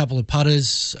 bought a couple of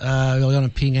putters on a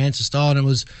ping answer style, and it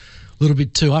was a little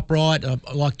bit too upright. I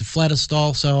liked a flatter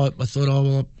style, so I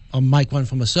thought I'll make one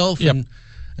for myself, and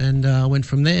went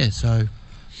from there. So,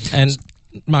 and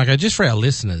Marco, just for our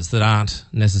listeners that aren't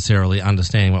necessarily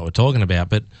understanding what we're talking about,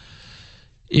 but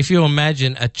if you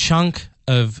imagine a chunk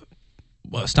of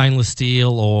stainless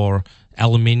steel or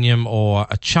aluminium or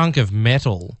a chunk of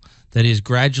metal that is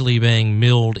gradually being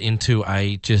milled into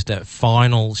just a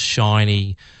final,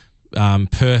 shiny,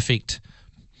 perfect,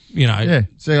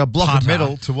 so a block of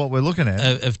metal to what we're looking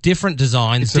at. Of different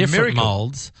designs, different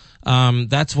moulds.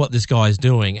 That's what this guy's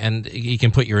doing, and you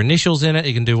can put your initials in it,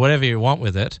 you can do whatever you want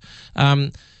with it.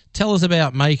 Tell us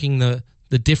about making the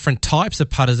different types of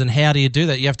putters, and how do you do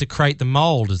that? You have to create the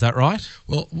mould, is that right?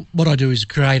 Well, what I do is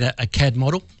create a CAD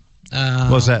model.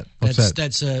 What's that?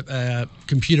 That's a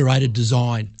computer-aided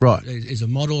design. Right. It's a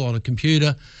model on a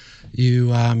computer.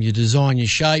 You design your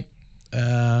shape.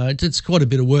 It's quite a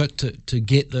bit of work to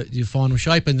get your final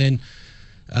shape, and then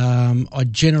I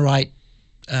generate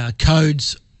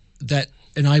codes that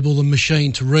enable the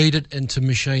machine to read it and to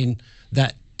machine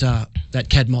that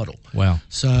CAD model. Wow.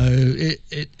 So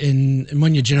and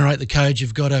when you generate the code,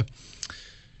 you've got to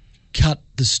cut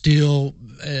the steel,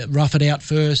 rough it out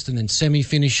first, and then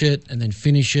semi-finish it, and then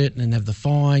finish it, and then have the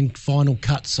final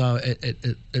cut, so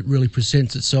it really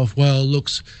presents itself well,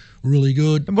 looks really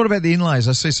good. And what about the inlays?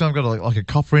 I see some got like a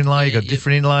copper inlay. You got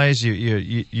different inlays.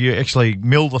 You actually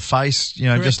mill the face.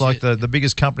 Correct, just like the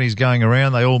biggest companies going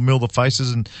around, they all mill the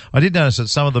faces. And I did notice that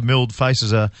some of the milled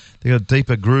faces they got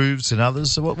deeper grooves than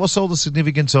others. So what's all the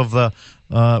significance of the?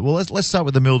 Let's start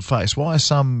with the milled face. Why are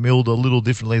some milled a little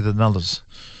differently than others?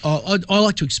 I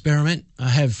like to experiment. I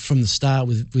have from the start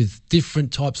with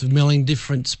different types of milling,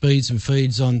 different speeds and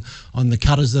feeds on the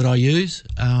cutters that I use.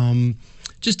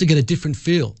 Just to get a different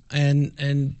feel,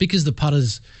 and because the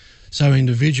putter's so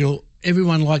individual,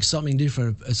 everyone likes something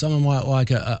different. Someone might like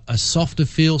a softer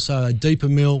feel, so a deeper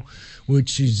mill,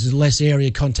 which is less area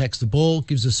contacts the ball,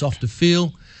 gives a softer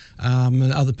feel.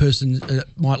 Another person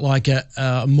might like a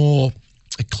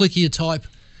clickier type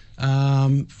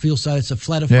feel, so it's a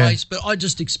flatter face. But I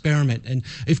just experiment, and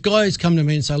if guys come to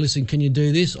me and say, "Listen, can you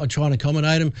do this?" I try and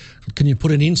accommodate them. Can you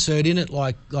put an insert in it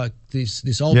like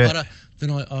this old putter? Then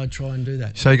I try and do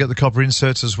that. So you got the copper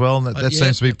inserts as well, and that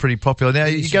seems to be pretty popular. Now,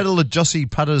 you go to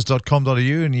lajossyputters.com.au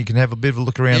and you can have a bit of a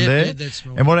look around there. Yeah, that's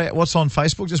right. And what's on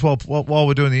Facebook, just while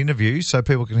we're doing the interview, so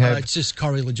people can have... it's just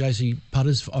Corey Lajossi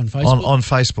Putters on Facebook. On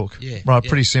Facebook. Yeah. Right,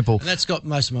 pretty simple. And that's got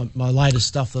most of my latest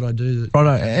stuff that I do.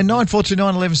 Right, and 9429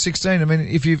 1116, I mean,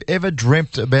 if you've ever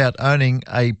dreamt about owning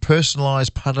a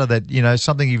personalised putter that,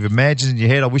 something you've imagined in your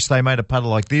head, I wish they made a putter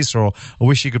like this, or I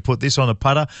wish you could put this on a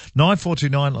putter,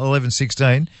 9429 1116.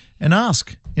 And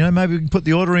ask. Maybe we can put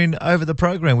the order in over the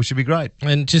program, which would be great.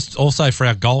 And just also for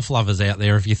our golf lovers out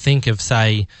there, if you think of,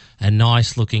 say, a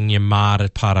nice-looking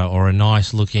Yamada putter or a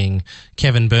nice-looking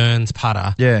Kevin Burns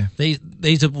putter,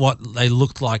 these are what they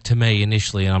looked like to me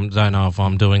initially, and I don't know if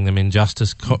I'm doing them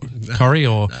injustice, Corey,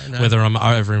 or whether I'm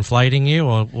overinflating you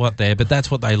or what there, but that's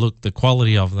what they look, the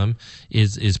quality of them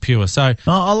is pure. So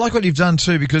I like what you've done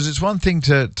too, because it's one thing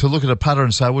to look at a putter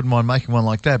and say, I wouldn't mind making one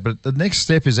like that, but the next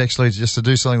step is actually to just to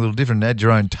do something a little different and add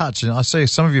your own touch. And I see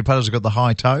some of your putters have got the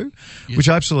high toe, which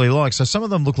I absolutely like. So some of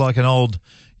them look like an old,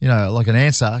 like an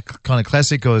Answer kind of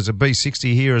classic, or there's a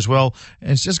B60 here as well.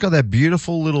 And it's just got that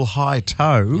beautiful little high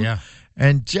toe. Yeah.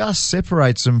 And just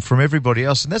separates them from everybody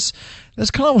else. And that's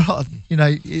kind of what,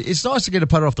 it's nice to get a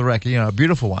putter off the rack, a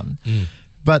beautiful one.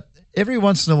 But every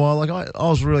once in a while, like I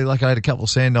was really lucky, I had a couple of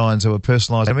sand irons that were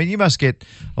personalised. I mean, you must get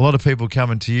a lot of people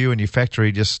coming to you and your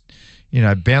factory just,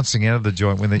 bouncing out of the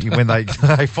joint when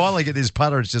they finally get this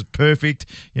putter. It's just perfect.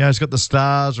 It's got the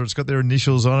stars, or it's got their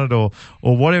initials on it, or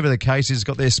whatever the case is. It's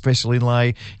got their special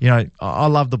inlay. I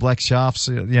love the black shafts.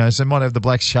 So it might have the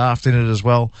black shaft in it as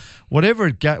well. Whatever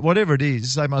it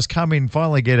is, they must come in,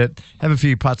 finally get it, have a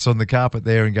few putts on the carpet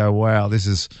there, and go, wow, this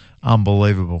is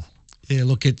unbelievable. Yeah,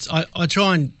 look, I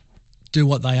try and do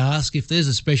what they ask. If there's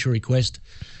a special request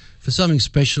for something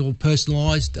special,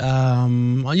 personalised,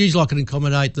 I usually can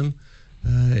accommodate them.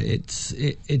 I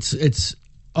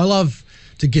love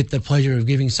to get the pleasure of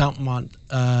giving someone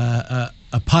a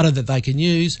putter that they can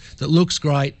use that looks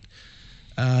great.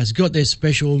 It's got their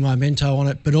special memento on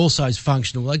it, but also is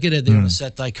functional. They get out there on a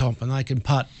Saturday comp and they can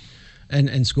putt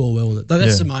and score well with it.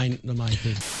 That's the main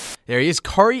thing. There he is,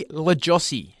 Corey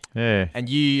LaJossie. Yeah. And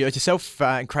you yourself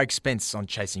and Craig Spence on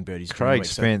Chasing Birdies. Craig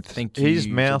Spence, his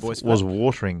mouth was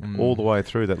watering all the way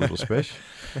through that little special.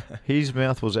 His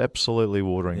mouth was absolutely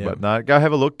watering. Yep. But no, go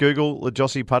have a look. Google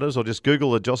LaJossie putters, or just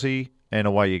Google LaJossie, and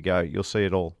away you go. You'll see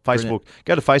it all. Facebook. Brilliant.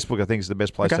 Go to Facebook, I think, is the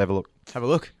best place to have a look. Have a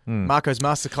look. Marco's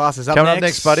Masterclass is up Coming next. up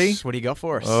next, buddy. What do you got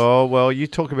for us? Oh, well, you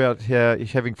talk about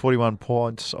having 41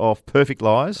 points off perfect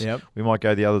lies. Yep. We might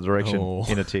go the other direction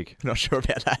in a tick. Not sure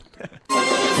about that.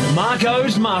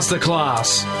 Marco's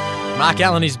Masterclass. Mark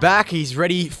Allen is back. He's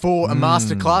ready for a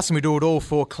masterclass, and we do it all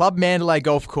for Club Mandalay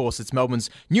Golf Course. It's Melbourne's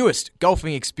newest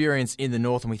golfing experience in the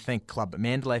north, and we thank Club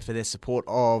Mandalay for their support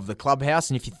of the clubhouse.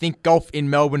 And if you think golf in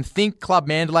Melbourne, think Club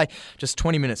Mandalay. Just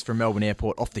 20 minutes from Melbourne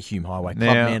Airport off the Hume Highway.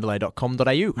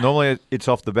 Clubmandalay.com.au. Normally it's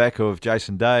off the back of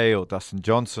Jason Day or Dustin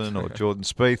Johnson or Jordan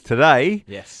Spieth. Today,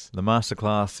 the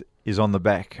masterclass is on the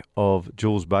back of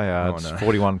Jules Bayard's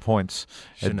 41 points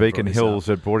at Beacon Hills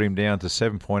that brought him down to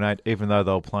 7.8, even though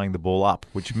they were playing the ball up,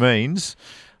 which means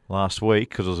last week,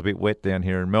 because it was a bit wet down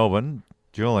here in Melbourne,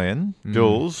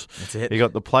 Jules, he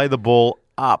got to play the ball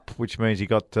up, which means he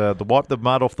got to wipe the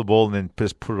mud off the ball and then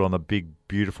just put it on a big,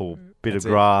 beautiful bit of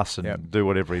grass and do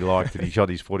whatever he liked, and he shot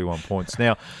his 41 points.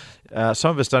 Now,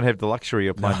 some of us don't have the luxury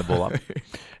of playing the ball up,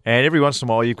 and every once in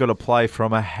a while you've got to play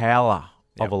from a howler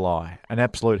of a lie, an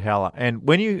absolute howler. And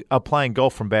when you are playing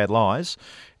golf from bad lies,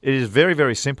 it is very,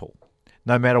 very simple.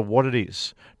 No matter what it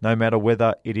is, no matter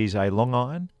whether it is a long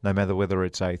iron, no matter whether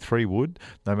it's a 3-wood,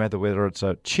 no matter whether it's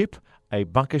a chip, a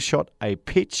bunker shot, a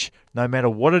pitch, no matter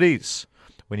what it is,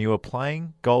 when you are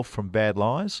playing golf from bad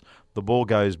lies, the ball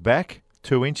goes back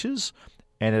 2 inches,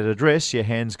 and at address, your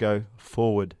hands go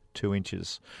forward 2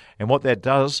 inches. And what that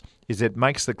does is it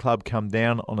makes the club come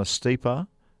down on a steeper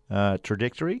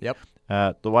trajectory. Yep.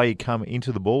 The way you come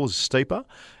into the ball is steeper,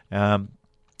 and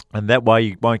that way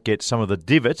you won't get some of the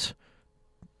divot,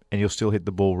 and you'll still hit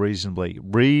the ball reasonably.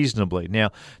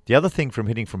 Now, the other thing from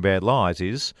hitting from bad lies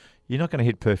is you're not going to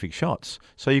hit perfect shots.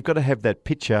 So you've got to have that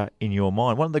picture in your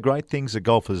mind. One of the great things that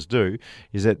golfers do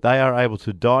is that they are able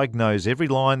to diagnose every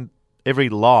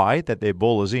lie that their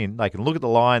ball is in. They can look at the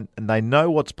line and they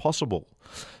know what's possible.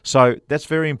 So that's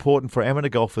very important for amateur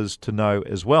golfers to know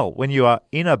as well. When you are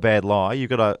in a bad lie, you've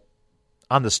got to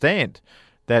understand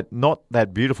that not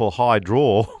that beautiful high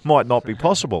draw might not be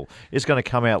possible. It's going to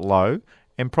come out low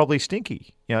and probably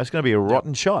stinky. It's going to be a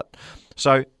rotten shot.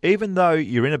 So even though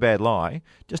you're in a bad lie,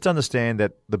 just understand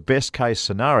that the best case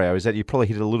scenario is that you probably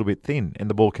hit it a little bit thin and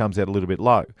the ball comes out a little bit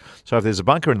low. So if there's a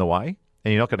bunker in the way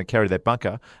and you're not going to carry that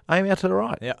bunker, aim out to the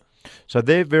right. Yeah. So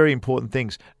they're very important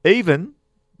things. Even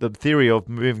the theory of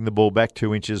moving the ball back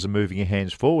 2 inches and moving your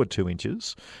hands forward 2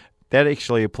 inches, that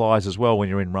actually applies as well when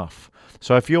you're in rough.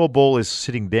 So if your ball is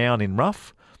sitting down in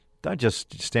rough, don't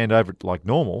just stand over it like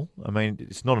normal. I mean,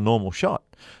 it's not a normal shot.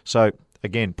 So,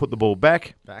 again, put the ball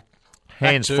back.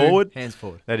 Hands forward.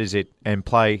 That is it. And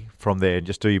play from there.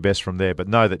 Just do your best from there. But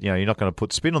know that you're not going to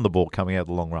put spin on the ball coming out of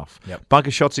the long rough. Yep.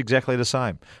 Bunker shot's exactly the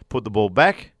same. Put the ball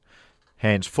back,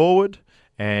 hands forward,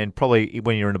 and probably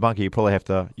when you're in a bunker, you probably have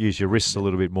to use your wrists a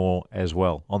little bit more as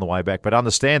well on the way back. But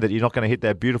understand that you're not going to hit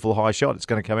that beautiful high shot. It's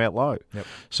going to come out low. Yep.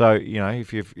 So,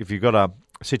 if you've got a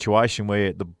situation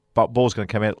where the ball's going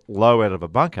to come out low out of a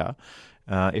bunker,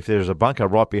 if there's a bunker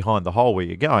right behind the hole where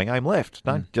you're going, aim left.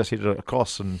 Don't just hit it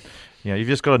across. And you've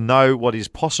just got to know what is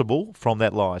possible from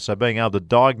that lie. So being able to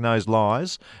diagnose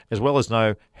lies as well as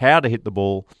know how to hit the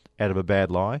ball out of a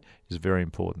bad lie is very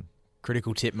important.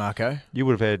 Critical tip, Marco. You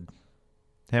would have had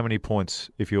How many points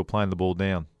if you were playing the ball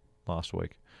down last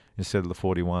week instead of the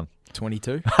 41?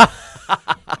 22.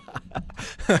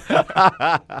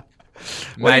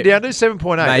 What are you down to?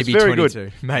 7.8. That's Maybe very 22.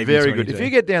 good. Maybe very 22. good. If you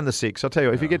get down to 6, I'll tell you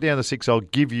what, if you get down to 6, I'll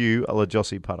give you a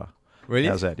LaJossie putter. Really?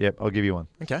 How's that? Yep, I'll give you one.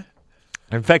 Okay.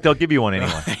 In fact, I'll give you one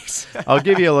anyway. Nice. I'll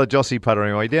give you a LaJossie putter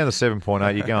anyway. Down to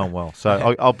 7.8, you're going well.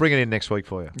 So I'll bring it in next week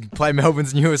for you. Play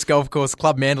Melbourne's newest golf course,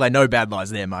 Club Mandalay. No bad lies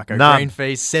there, Marco. None. Green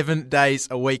fees, 7 days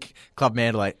a week,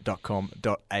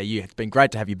 clubmandalay.com.au. It's been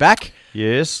great to have you back.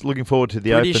 Yes, looking forward to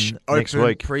the British Open next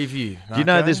week. Preview. Do you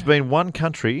know there's been one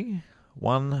country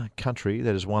that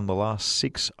has won the last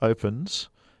 6 Opens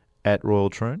at Royal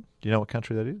Troon? Do you know what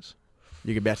country that is?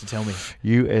 You're about to tell me.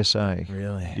 USA.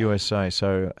 Really? USA.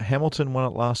 So Hamilton won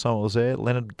it last time it was there.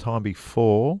 Leonard the time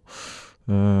before.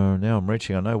 Now I'm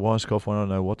reaching. I know Weiskopf won it. I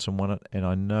know Watson won it. And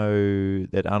I know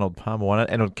that Arnold Palmer won it.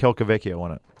 And Kelkovecchia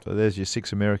won it. So there's your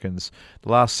 6 Americans.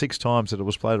 The last 6 times that it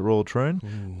was played at Royal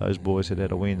Troon, those boys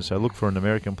had a win. So look for an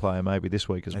American player maybe this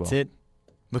week as well. That's it.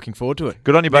 Looking forward to it.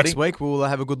 Good on you, buddy. Next week we'll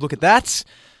have a good look at that.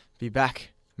 Be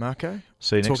back, Marco.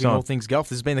 See you next Talking time. all things golf.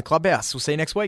 This has been the Clubhouse. We'll see you next week.